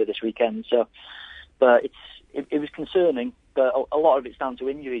Derby ahead of this weekend. So, but it was concerning. But a lot of it's down to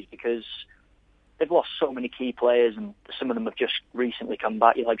injuries because they've lost so many key players, and some of them have just recently come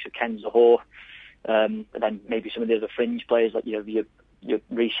back. You like Ken Zahor, and then maybe some of the other fringe players like your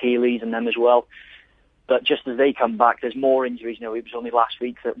Reece Healy's and them as well. But just as they come back, there's more injuries. It was only last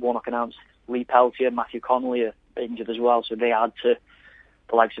week that Warnock announced Lee Peltier, Matthew Connolly are injured as well. So they add to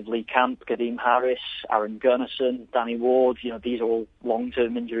the likes of Lee Camp, Kadeem Harris, Aaron Gunnarsson, Danny Ward. These are all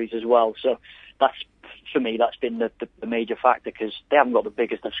long-term injuries as well. So for me, that's been the major factor because they haven't got the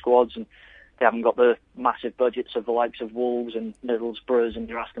biggest of squads and they haven't got the massive budgets of the likes of Wolves and Middlesbroughs and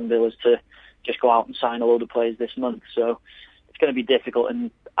your Aston Villas to just go out and sign a load of players this month. So it's going to be difficult,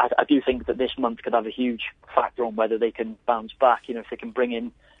 and I do think that this month could have a huge factor on whether they can bounce back. If they can bring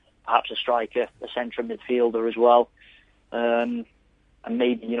in perhaps a striker, a central midfielder as well, and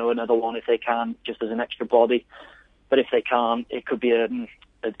maybe another one if they can, just as an extra body. But if they can't, it could be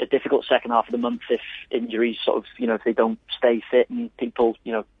a difficult second half of the month if injuries sort of, if they don't stay fit and people,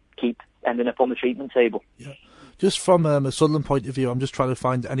 keep ending up on the treatment table. Yeah. Just from a Sunderland point of view, I'm just trying to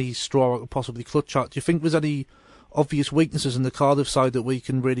find any straw I could possibly clutch at. Do you think there's any obvious weaknesses in the Cardiff side that we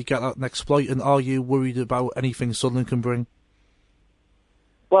can really get out and exploit? And are you worried about anything Sunderland can bring?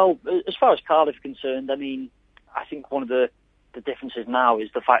 Well, as far as Cardiff is concerned, I think one of the differences now is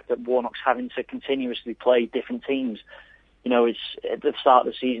the fact that Warnock's having to continuously play different teams. It's at the start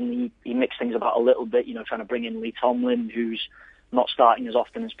of the season, he mixed things about a little bit, trying to bring in Lee Tomlin, who's not starting as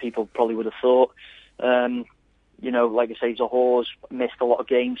often as people probably would have thought. Like I say, Zahor's missed a lot of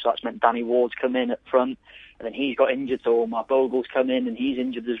games, so that's meant Danny Ward's come in at front, and then he's got injured, so Omar Bogle's come in, and he's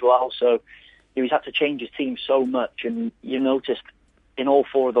injured as well. So he's had to change his team so much, and you noticed in all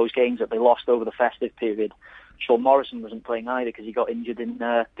 4 of those games that they lost over the festive period, Sean Morrison wasn't playing either because he got injured in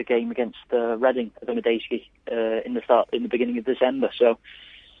the game against Reading at the Medeski in the beginning of December. So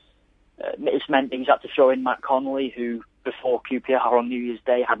it's meant he's had to throw in Matt Connolly, who before QPR on New Year's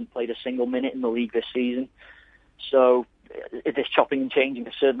Day hadn't played a single minute in the league this season. So this chopping and changing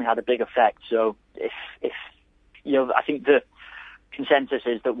has certainly had a big effect. So if I think the consensus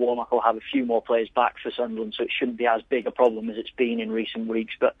is that Warnock will have a few more players back for Sunderland, so it shouldn't be as big a problem as it's been in recent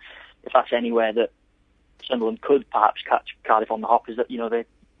weeks. But if that's anywhere that Sunderland could perhaps catch Cardiff on the hop, is that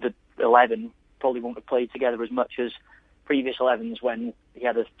the 11 probably won't have played together as much as previous 11s when he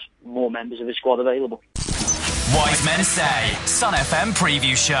had more members of his squad available. Wise Men Say, Sun FM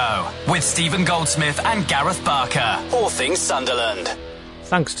Preview Show with Stephen Goldsmith and Gareth Barker. All things Sunderland.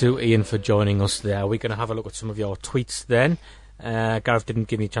 Thanks to Ian for joining us there. We're going to have a look at some of your tweets then. Gareth didn't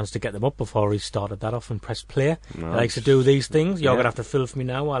give me a chance to get them up before he started that off and pressed play. Nice. He likes to do these things. You're going to have to fill for me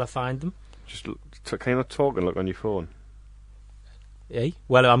now while I find them. Just can you not talk and look on your phone? Eh?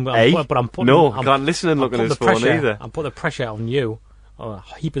 Well, I'm putting... No, I can't listen and look on his phone either. I'm putting the pressure on you,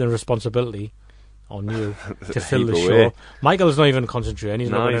 heaping the responsibility on you to fill the show. Michael's not even concentrating. He's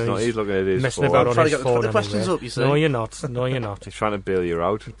looking at his messing phone. About on his phone. The questions up, you say? No, you're not. He's trying to bail you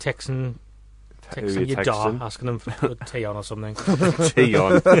out. Texting your dad, asking him for tea on or something. Tea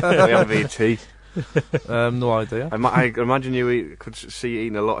on? We haven't eaten tea. No idea. I imagine you could see you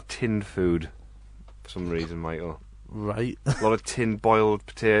eating a lot of tinned food for some reason, Michael. Right. A lot of tinned boiled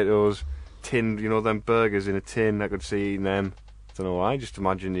potatoes, tinned, them burgers in a tin. I could see eating them. I don't know why. I just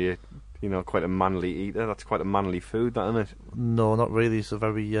imagine you quite a manly eater. That's quite a manly food, that, isn't it? No, not really. It's a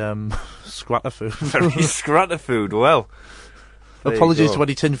very scratter food. Very scratter food. Well, apologies to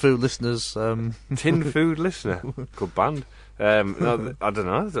any tin food listeners. Tin food listener, good band. No, I don't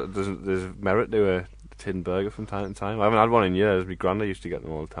know. There's merit to a tin burger from time to time. I haven't had one in years. My granddad used to get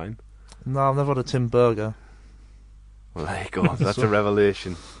them all the time. No, I've never had a tin burger. Well, there you go. That's a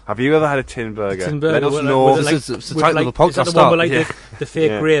revelation. Have you ever had a tin burger? Let us With know. it's the title of the podcast. Is that the one with like Yeah. the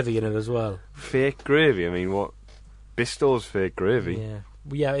fake Yeah. gravy in it as well? Fake gravy? I mean, what? Bistow's fake gravy? Yeah.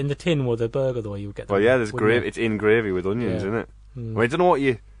 Yeah, in the tin with the burger though, you would get. Well, yeah, there's gravy. It's in gravy with onions, isn't it? Well, I don't know what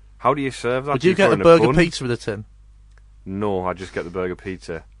you. How do you serve that? Would you Do get put a it in burger bun? pizza with a tin? No, I just get the burger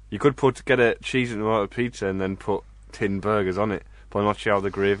pizza. You could get a cheese and tomato pizza and then put tin burgers on it, but I'm not sure how the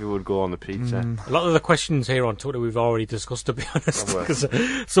gravy would go on the pizza. A lot of the questions here on Twitter we've already discussed, to be honest, Oh, well. because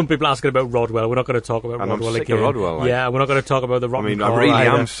some people are asking about Rodwell. We're not going to talk about And I'm Rodwell sick again. of Rodwell, like. Yeah, we're not going to talk about the I rotten mean, I core really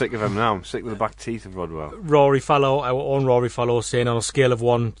either. am sick of him now. I'm sick with the back teeth of Rodwell. Rory Fallow, our own Rory Fallow, saying on a scale of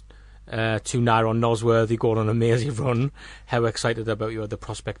 1 to Nairn Nosworthy going on an amazing run, how excited about you at the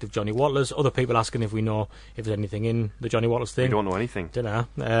prospect of Johnny Watlers. Other people asking if we know if there's anything in the Johnny Watlers thing. We don't know anything. Dunno.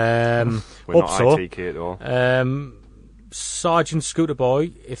 We're Hope not so. ITK at all. Sergeant Scooter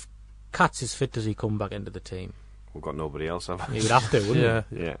Boy, if Katz is fit, does he come back into the team? We've got nobody else, have we? He would have to, wouldn't Yeah.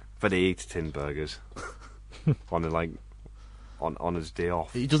 Yeah. But he eats tin burgers. on his day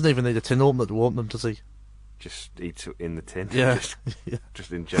off. He doesn't even need a tin opener to open them, does he? Just eats it in the tin. Yeah.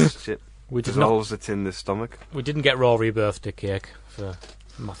 Just ingests it. We did not. Dissolves it in the stomach. We didn't get Rory a birthday cake for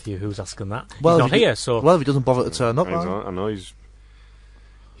Matthew, who's asking that. Well, He's if not he- here, so... Well, if he doesn't bother to turn up, man. I know he's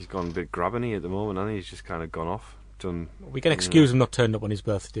gone a bit grabbing at the moment, and he's just kind of gone off. we can excuse him not turning up on his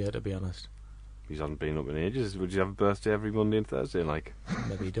birthday, to be honest. He hasn't been up in ages. Would you have a birthday every Monday and Thursday? Like,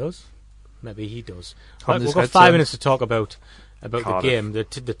 Maybe he does. Maybe he does. On Right, this we've got head 5 turn. minutes to talk about the Cardiff. game. The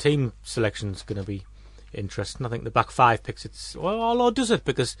team selection's going to be interesting. I think the back five picks it's... Well, or does it?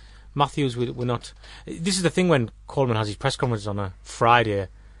 Because Matthews, we're not... This is the thing when Coleman has his press conference on a Friday.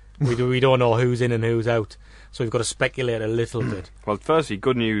 We don't know who's in and who's out. So we've got to speculate a little bit. well, firstly,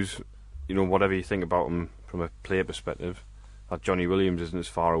 good news. Whatever you think about him from a player perspective, that Johnny Williams isn't as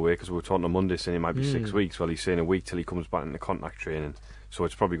far away, because we were talking on Monday saying it might be 6 weeks. Well, he's saying a week till he comes back into contact training. So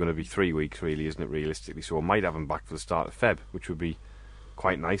it's probably going to be 3 weeks, really, isn't it, realistically? So we might have him back for the start of Feb, which would be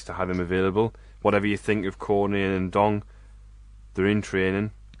quite nice to have him available. Whatever you think of Cornet and Dong, they're in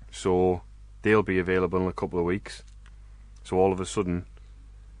training, so they'll be available in a couple of weeks. So all of a sudden,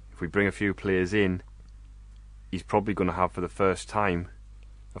 if we bring a few players in, he's probably going to have, for the first time,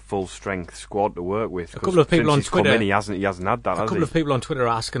 a full-strength squad to work with. A couple of people since on he's come Twitter... in, he hasn't had that, A couple of people on Twitter are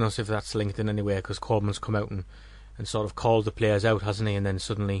asking us if that's linked in any way, because Coleman's come out and sort of called the players out, hasn't he? And then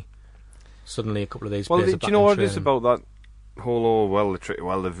suddenly a couple of these Well, players do are back you know in what it is training. about that whole,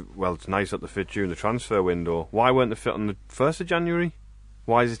 it's nice that they fit during the transfer window. Why weren't they fit on the 1st of January?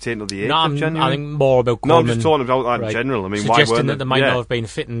 Why is it taking till the 8th of January? I think more about No, Coleman. I'm just talking about that right, in general. I mean, why suggesting weren't that they might yeah. not have been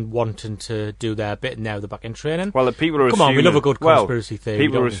fit and wanting to do their bit, and now they're back in training. Well, the people are Come assuming... on, we love a good well, conspiracy theory.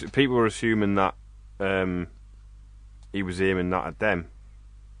 don't we? People were assuming that he was aiming that at them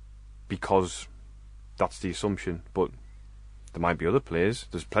because that's the assumption. But there might be other players.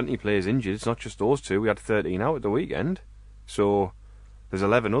 There's plenty of players injured. It's not just those two. We had 13 out at the weekend. So there's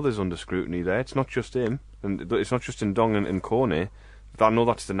 11 others under scrutiny there. It's not just him. And it's not just in Dong and Cornet. I know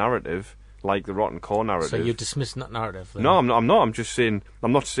that's the narrative, like the rotten core narrative. So you're dismissing that narrative? Then? No, I'm not. I'm just saying...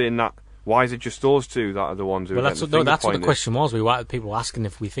 I'm not saying that... Why is it just those two that are the ones who Well, are that's getting the what the finger-pointed? question was. We were people asking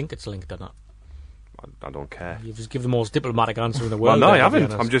if we think it's linked or not. I don't care. You just give the most diplomatic answer in the Well, world. no, there, I to be haven't.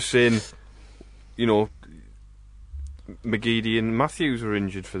 honest. I'm just saying, McGeady and Matthews were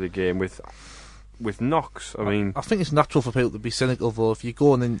injured for the game with knocks. I mean, I think it's natural for people to be cynical, though. If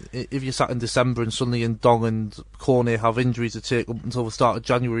you're sat in December and suddenly Dong and Cornet have injuries to take up until the start of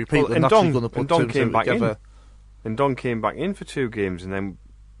January, people are naturally going to put two and two together. And Dong came back in for 2 games and then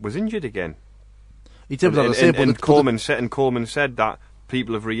was injured again. He did, but Coleman said that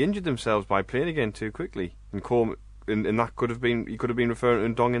people have re-injured themselves by playing again too quickly, and Coleman, and that could have been, he could have been referring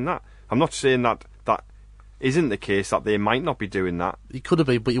to Dong in that. I'm not saying that isn't the case, that they might not be doing that. He could have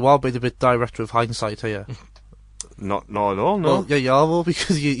been, but you are being a bit director of hindsight here. Not at all, no. Well, yeah, you are, though,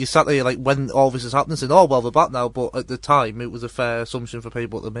 because you sat there like when all this is happening saying, oh, well, they're back now, but at the time it was a fair assumption for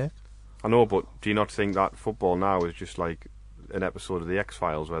people to make. I know, but do you not think that football now is just like an episode of the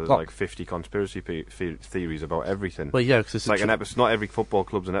X-Files where there's like 50 conspiracy theories about everything? Well, yeah, because it's like an episode. Not every football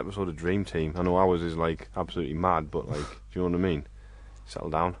club's an episode of Dream Team. I know ours is like absolutely mad, but like, do you know what I mean?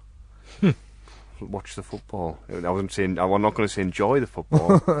 Settle down. Watch the football. I'm not going to say enjoy the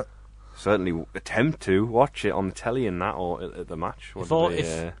football. Certainly attempt to watch it on the telly and that, or at the match.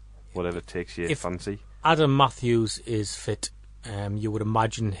 Whatever takes your fancy. Adam Matthews is fit. You would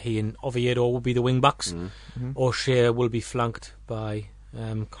imagine he and Oviedo will be the wing backs. O'Shea will be flanked by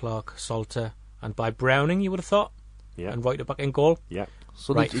Clark, Salter, and by Browning. You would have thought. Yeah. And right back in goal. Yeah.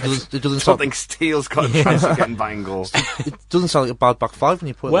 So right. it doesn't Something Steele's got a chance of getting back in goal. It doesn't sound like a bad back five when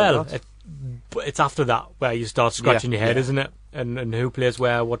you put it like that. But it's after that where you start scratching your head, isn't it? And who plays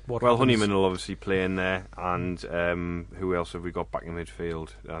where? What? Well, happens? Honeyman will obviously play in there, and who else have we got back in midfield?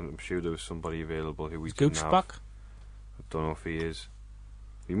 I'm sure there was somebody available who we didn't have. back? I don't know if he is.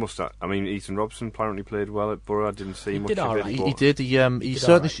 He must have. I mean, Ethan Robson apparently played well at Borough. I didn't see much of it. He did. He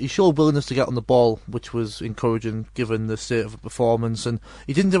certainly he showed willingness to get on the ball, which was encouraging given the state of the performance. And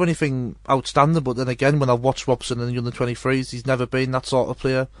he didn't do anything outstanding. But then again, when I've watched Robson in the under-23s, he's never been that sort of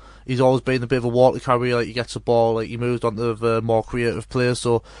player. He's always been a bit of a water carrier. Like he gets the ball, like he moves on to the more creative players.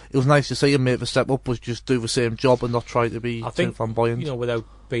 So it was nice to see him make the step up, was just do the same job and not try to be too flamboyant. Without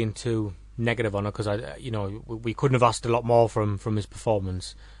being too negative on it, because we couldn't have asked a lot more from his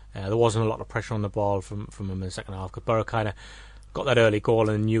performance. There wasn't a lot of pressure on the ball from him in the second half, because Borough kind of got that early goal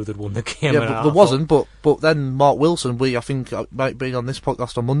and knew they'd won the game. Yeah, but there wasn't. But then Mark Wilson, I think might be on this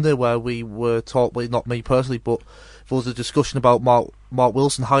podcast on Monday where we were taught, well, not me personally, but there was a discussion about Mark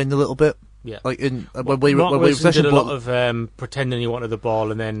Wilson hiding a little bit. Yeah, like Mark Wilson did a lot of pretending he wanted the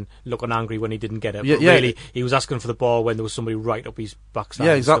ball and then looking angry when he didn't get it. Yeah, but really, he was asking for the ball when there was somebody right up his backside.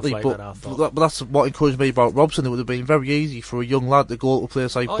 Yeah, exactly. And stuff like but that's what encouraged me about Robson. It would have been very easy for a young lad to go to a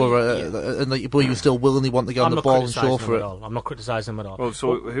place like Borough, and he was still willingly wanting to get on the ball and show for it. I'm not criticising him at all. Well,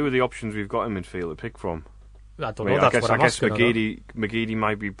 so who are the options we've got in midfield to pick from? I don't know. I guess McGeady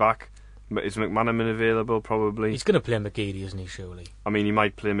might be back. Is McManaman available? Probably. He's going to play McGeady, isn't he, surely? I mean, he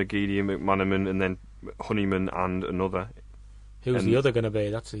might play McGeady and McManaman and then Honeyman and another. Who's the other going to be?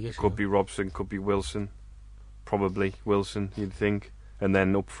 That's the issue. Could be Robson, could be Wilson. Probably Wilson, you'd think. And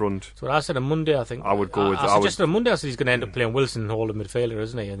then up front. So what I said on Monday, I think. I would go with... I suggested on Monday, I said he's going to end up playing Wilson and holding midfielder,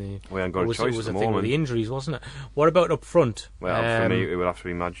 isn't he? And we ain't got a choice at the moment. It was a thing with the injuries, wasn't it? What about up front? Well, for me, it would have to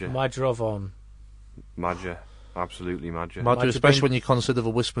be Madja. Madja or Vaughan? Madja. Absolutely Madja. Madja, especially when you consider the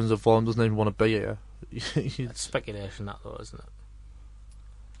whisperings of Vaughan doesn't even want to be here. That's speculation, that though, isn't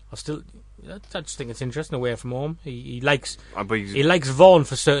it? I just think it's interesting away from home. He likes Vaughan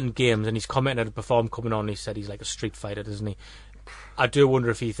for certain games, and he's commented at the form coming on. He said he's like a street fighter, doesn't he? I do wonder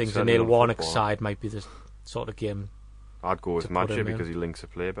if he thinks the Neil Warnock side might be the sort of game. I'd go with Madja because he links the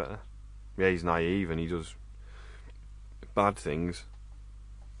play better. Yeah, he's naive and he does bad things,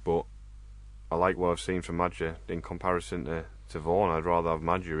 but I like what I've seen from Madja in comparison to Vaughan. I'd rather have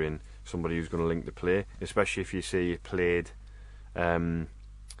Madja in, somebody who's going to link the play, especially if you see it played McManaman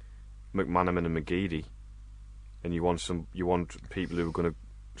and McGeady, and you want people who are going to,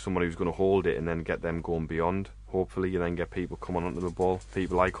 somebody who's going to hold it and then get them going beyond. Hopefully, you then get people coming onto the ball,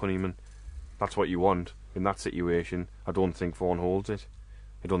 people like Honeyman. That's what you want in that situation. I don't think Vaughan holds it.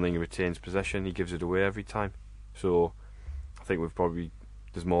 I don't think he retains possession. He gives it away every time. So I think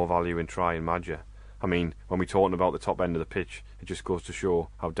there's more value in trying Madja. I mean, when we're talking about the top end of the pitch, it just goes to show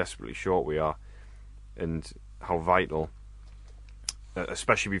how desperately short we are and how vital,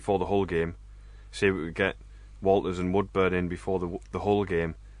 especially before the whole game. Say we would get Walters and Woodburn in before the whole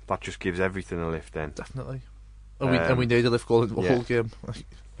game, that just gives everything a lift then. Definitely. And we need a lift goal in the whole game.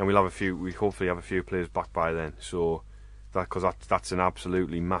 And we hopefully have a few players back by then. So because that's an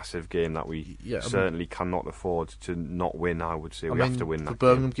absolutely massive game that we certainly cannot afford to not win. I would say we have to win that. The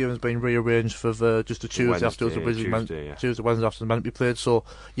Birmingham game has been rearranged for just a Tuesday after it was originally Tuesday, Wednesday after meant to be played. So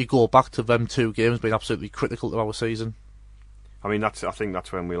you go back to them two games being absolutely critical to our season. I mean, I think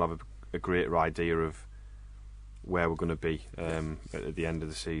that's when we'll have a greater idea of where we're going to be at the end of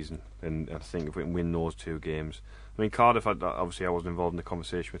the season. And I think if we can win those two games, I mean, Cardiff. Obviously, I wasn't involved in the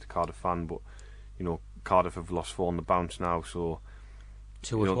conversation with the Cardiff fan, but Cardiff have lost 4 on the bounce now, so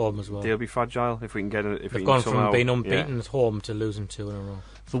 2 at home as well. They'll be fragile if we can get it. They've gone from being unbeaten at home to losing 2 in a row.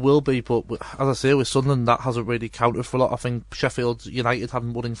 There will be, but as I say, with Sunderland, that hasn't really counted for a lot. I think Sheffield United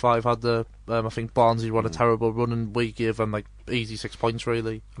hadn't won in 5, had I think Barnsley run a terrible run, and we gave them like easy 6 points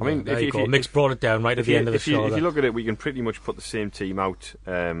really. I mean, Mick's brought it down right at the end of the show. If you look at it, we can pretty much put the same team out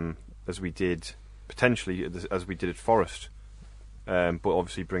as we did at Forest, but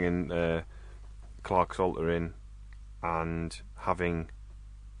obviously bringing Clark Salter in and having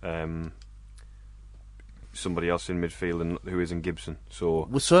somebody else in midfield who isn't Gibson. So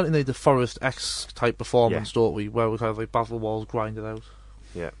we certainly need the Forest X type performance, don't we? Where we kind of like battle walls grinded out.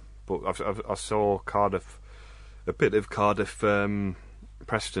 Yeah, but I saw Cardiff, a bit of Cardiff,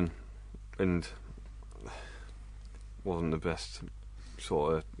 Preston, and wasn't the best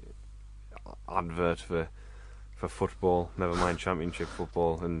sort of advert for football, never mind Championship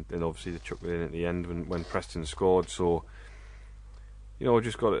football, and obviously they chucked it in at the end when Preston scored. So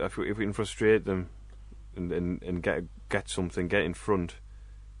just got if we can frustrate them and get something, get in front,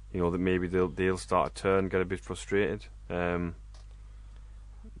 that maybe they'll start a turn, get a bit frustrated. But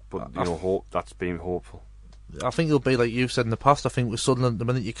hope that's being hopeful. I think it'll be like you've said in the past. I think with Sunderland, the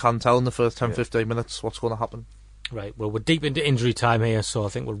minute you can tell in the first 10-15 minutes what's going to happen. Right, well, we're deep into injury time here, so I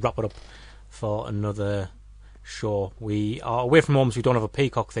think we'll wrap it up for another show. We are away from home, so we don't have a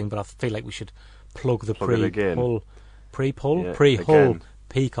Peacock thing, but I feel like we should plug the pre-Hull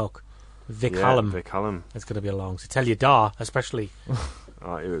Peacock. Vic Hallam. Vic Hallam. It's going to be a long. So tell your Dar, especially.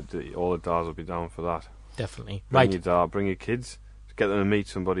 All the Dars will be down for that. Definitely. Bring your Dar, bring your kids. Get them to meet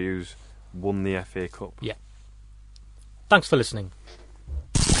somebody who's won the FA Cup. Yeah. Thanks for listening.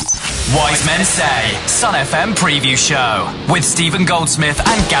 Wise Men Say, Sun FM Preview Show with Stephen Goldsmith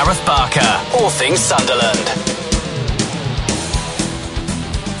and Gareth Barker. All things Sunderland.